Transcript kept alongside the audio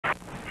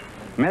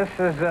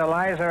Mrs.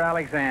 Eliza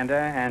Alexander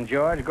and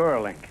George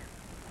Guralnik.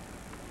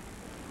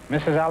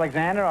 Mrs.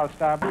 Alexander, I'll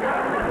stop.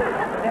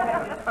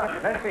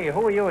 Let's see,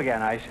 who are you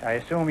again? I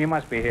assume you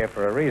must be here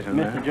for a reason.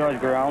 Mr. George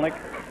Guralnik.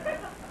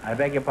 I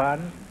beg your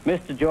pardon?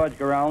 Mr. George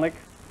Guralnik.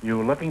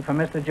 You looking for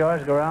Mr.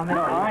 George Guralnik?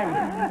 No,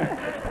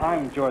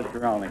 I'm George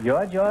Guralnik.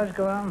 You're George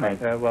Guralnik?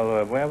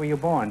 Well, where were you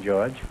born,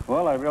 George?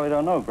 Well, I really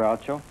don't know,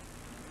 Groucho.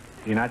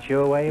 You're not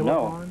sure where you were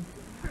No. born?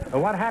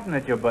 Well, what happened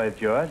at your birth,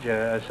 George,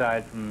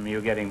 aside from you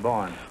getting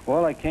born?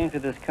 Well, I came to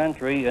this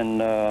country in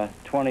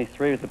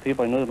 23 with the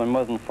people I knew as my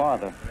mother and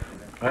father.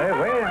 Hey,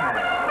 wait a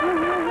minute.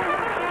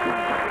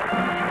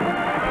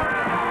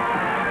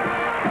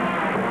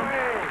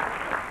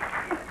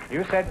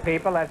 You said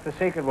people, that's the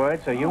secret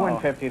word, so you win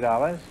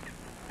 $50,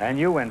 and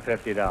you win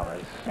 $50.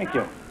 Thank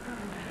you.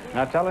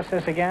 Now tell us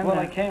this again. Well,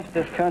 I came to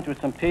this country with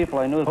some people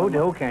I knew as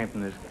Who came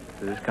from to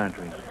this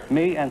country?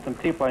 Me and some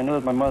people I knew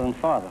as my mother and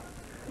father.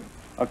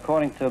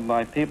 According to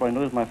my people I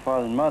knew as my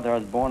father and mother, I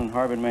was born in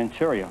Harbin,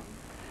 Manchuria.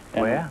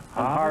 Where?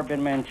 In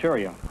Harbin,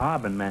 Manchuria.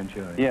 Harbin,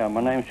 Manchuria. Yeah,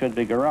 my name should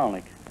be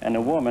Guralnik. And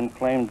a woman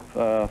claimed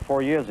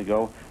 4 years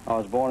ago I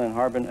was born in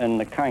Harbin in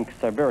the Kank,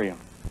 Siberia.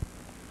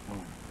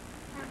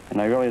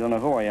 And I really don't know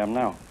who I am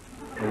now.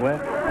 What?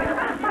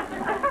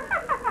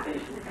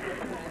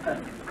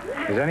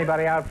 Does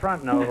anybody out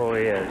front know who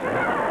he is?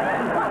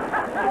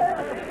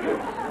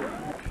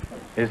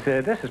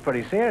 This is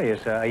pretty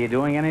serious. Are you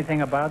doing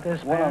anything about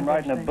this? Well, I'm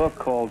writing a book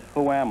called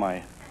Who Am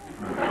I?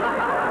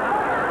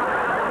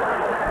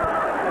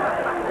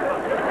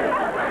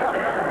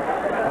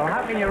 Well,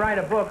 how can you write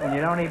a book when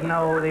you don't even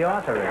know who the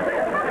author is?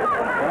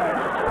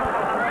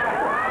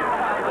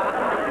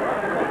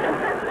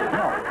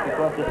 No,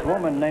 because this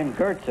woman named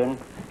Gertson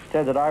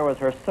said that I was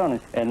her son.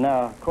 And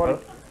now, according...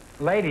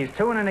 Ladies,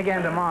 tune in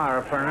again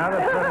tomorrow for another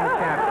thrilling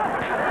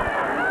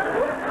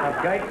chapter of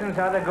Gertson's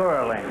Other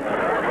Guralnik.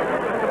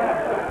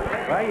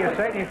 Well, you're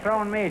certainly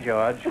throwing me,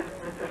 George.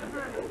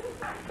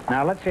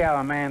 Now, let's see how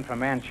a man from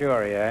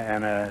Manchuria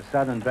and a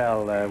Southern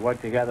belle work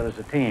together as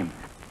a team.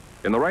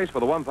 In the race for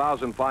the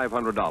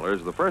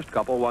 $1,500, the first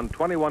couple won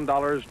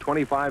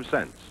 $21.25.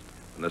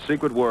 And the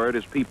secret word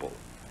is people.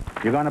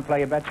 You're going to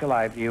play You Bet Your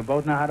Life. Do you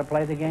both know how to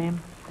play the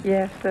game?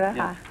 Yes, sir.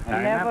 Yes.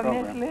 I never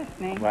miss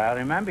listening. Well,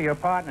 remember, you're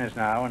partners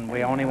now, and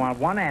we only want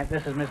one answer.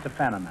 This is Mr.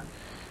 Fenneman.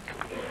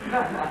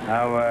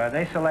 Now,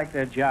 they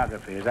selected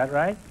geography. Is that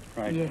right?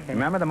 Right. Yes.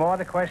 Remember, the more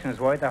the question is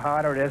worth, the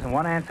harder it is, and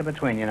one answer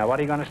between you. Now, what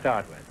are you going to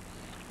start with?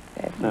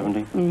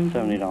 $70.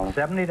 $70.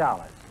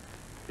 $70.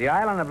 The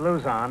island of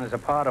Luzon is a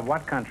part of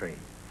what country?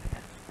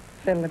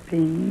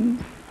 Philippines.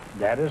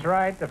 That is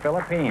right, the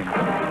Philippines.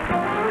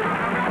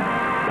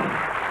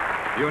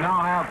 You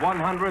now have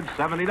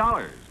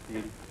 $170.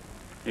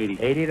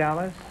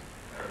 $80.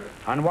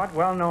 On what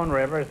well-known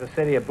river is the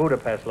city of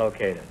Budapest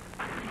located?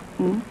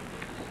 Go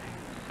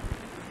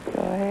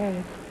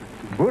ahead.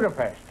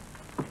 Budapest.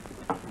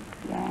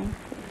 Yang.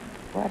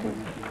 What is...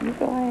 You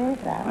go ahead.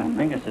 I I don't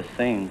think know. it's the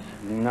Seine.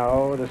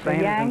 No, the Seine is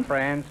in Yang?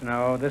 France.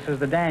 No, this is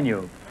the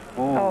Danube.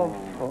 Oh,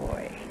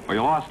 boy. Well,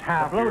 you lost The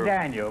half blue your...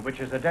 Danube, which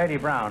is the dirty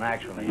brown,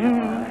 actually.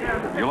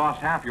 You lost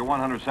half your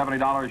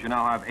 $170. You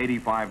now have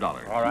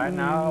 $85. All right,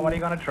 now, what are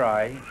you going to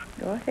try?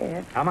 Go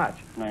ahead. How much?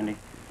 90.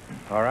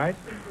 All right.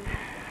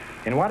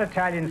 In what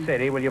Italian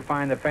city will you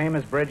find the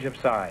famous Bridge of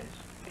Sighs?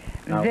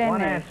 Now, one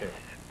Venice. answer.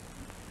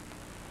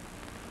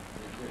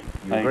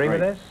 You I agree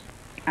with agree. this?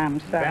 I'm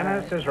sorry.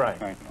 Venice is right.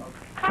 Right.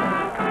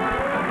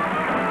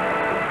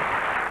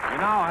 You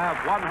now have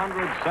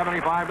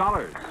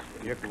 $175.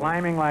 You're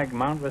climbing like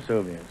Mount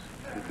Vesuvius.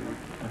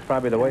 That's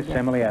probably the worst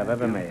simile I've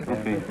ever made.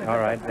 Okay. All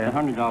right, The then.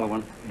 $100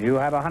 one. You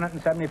have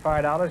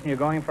 $175, and you're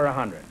going for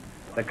 100.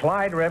 The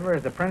Clyde River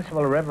is the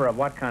principal river of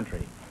what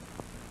country?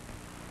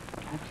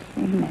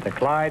 The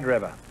Clyde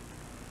River.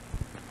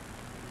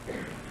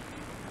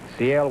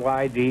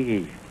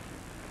 C-L-Y-D-E.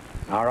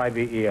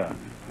 R-I-V-E-R.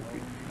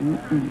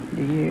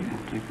 You.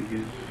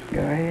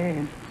 Go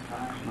ahead.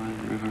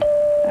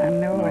 I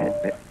know it,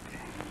 but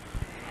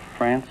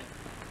France.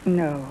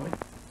 no.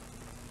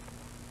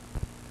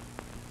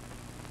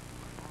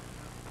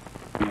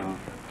 No.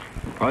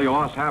 Well, you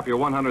lost half your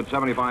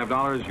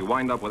 $175. You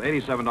wind up with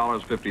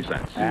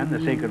 $87.50. And the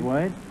secret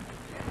word?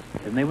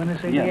 Didn't they win the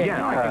secret? Yeah.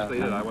 Yeah, I guess they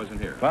did. I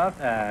wasn't here. Well,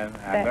 I'm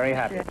very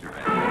happy. it.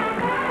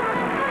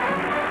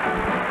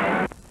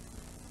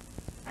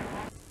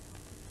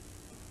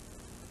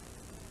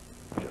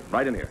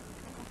 Right in here.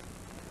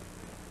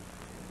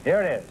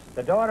 Here it is.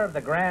 The daughter of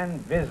the Grand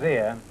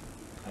Vizier,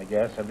 I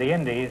guess, of the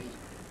Indies,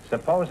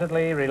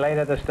 supposedly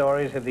related the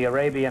stories of the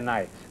Arabian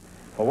Nights.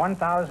 For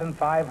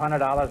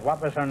 $1,500,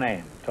 what was her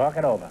name? Talk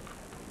it over.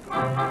 No.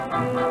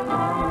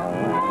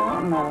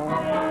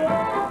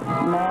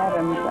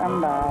 Madam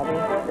somebody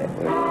that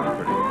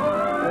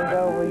was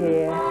over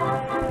here.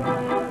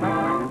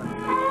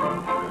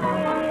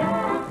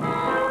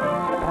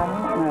 I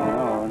don't know.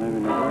 Oh, I never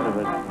even heard of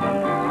it.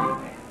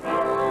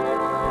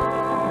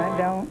 I don't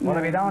know. Well,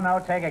 if you don't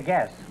know, take a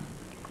guess.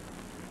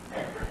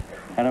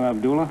 Adam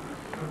Abdullah?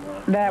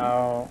 That,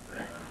 No,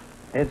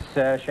 it's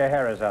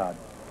Scheherazade.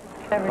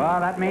 Well,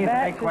 that means the big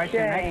That's a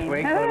question next shame.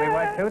 week will be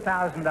worth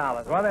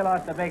 $2,000. Well, they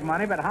lost the big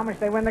money, but how much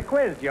they win the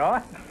quiz,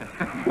 George?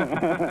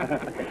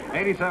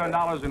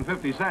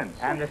 $87.50.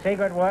 And the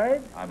secret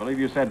word? I believe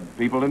you said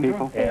people, didn't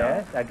you?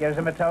 Yes, that gives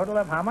them a total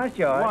of how much,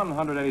 George?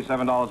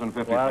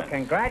 $187.50. Well,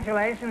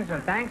 congratulations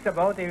and thanks to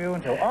both of you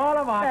and to all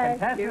of our Thank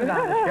contestants you.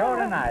 on the show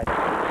tonight.